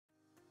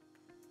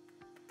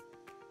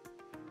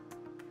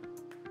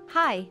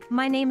Hi,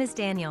 my name is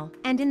Daniel,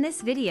 and in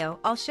this video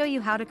I'll show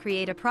you how to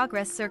create a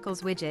Progress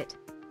Circles widget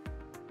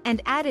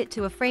and add it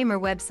to a Framer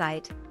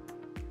website.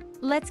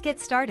 Let's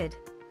get started.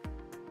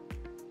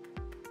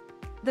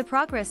 The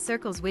Progress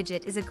Circles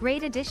widget is a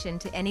great addition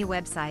to any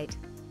website.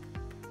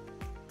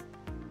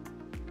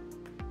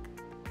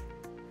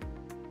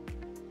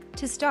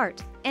 To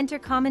start, enter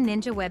Common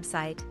Ninja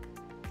website.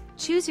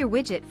 Choose your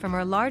widget from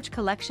our large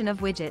collection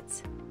of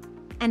widgets.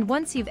 And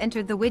once you've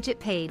entered the widget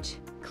page,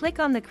 click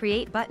on the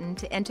Create button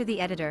to enter the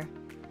editor.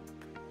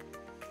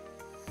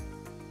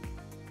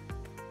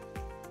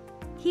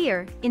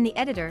 Here, in the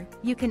editor,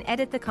 you can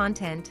edit the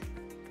content.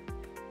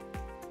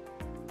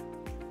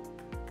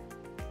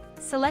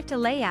 Select a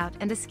layout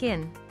and a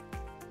skin.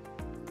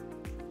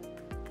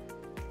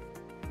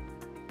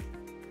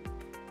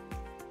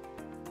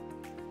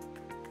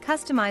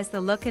 Customize the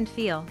look and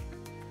feel.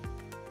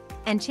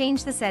 And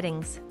change the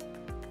settings.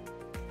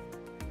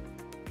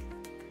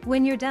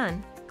 When you're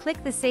done,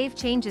 click the Save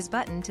Changes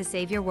button to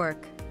save your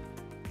work.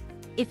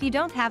 If you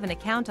don't have an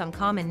account on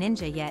Common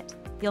Ninja yet,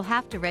 you'll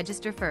have to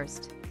register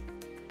first.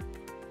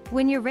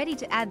 When you're ready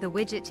to add the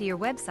widget to your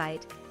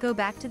website, go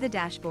back to the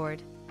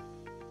dashboard.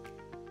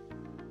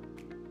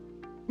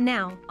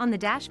 Now, on the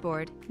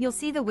dashboard, you'll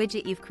see the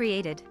widget you've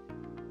created.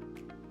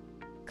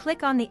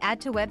 Click on the Add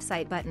to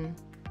Website button.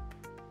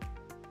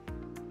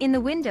 In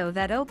the window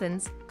that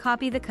opens,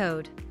 copy the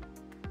code.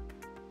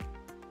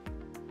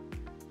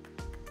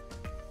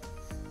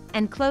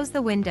 And close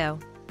the window.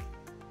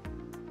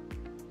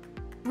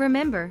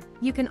 Remember,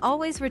 you can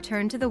always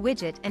return to the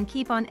widget and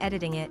keep on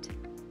editing it.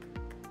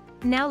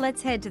 Now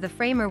let's head to the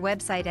Framer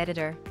website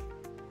editor.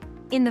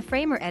 In the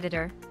Framer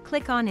editor,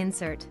 click on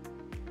Insert.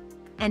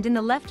 And in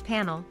the left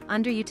panel,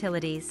 under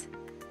Utilities,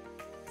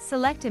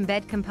 select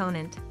Embed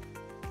Component.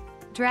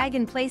 Drag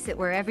and place it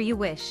wherever you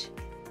wish.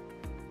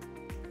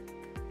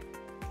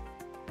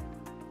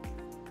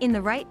 In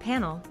the right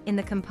panel, in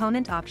the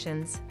Component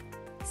Options,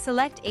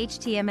 select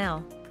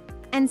HTML.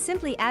 And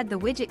simply add the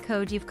widget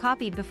code you've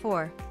copied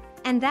before.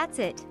 And that's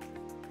it.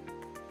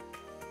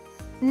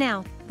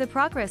 Now, the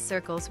progress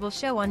circles will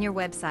show on your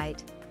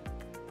website.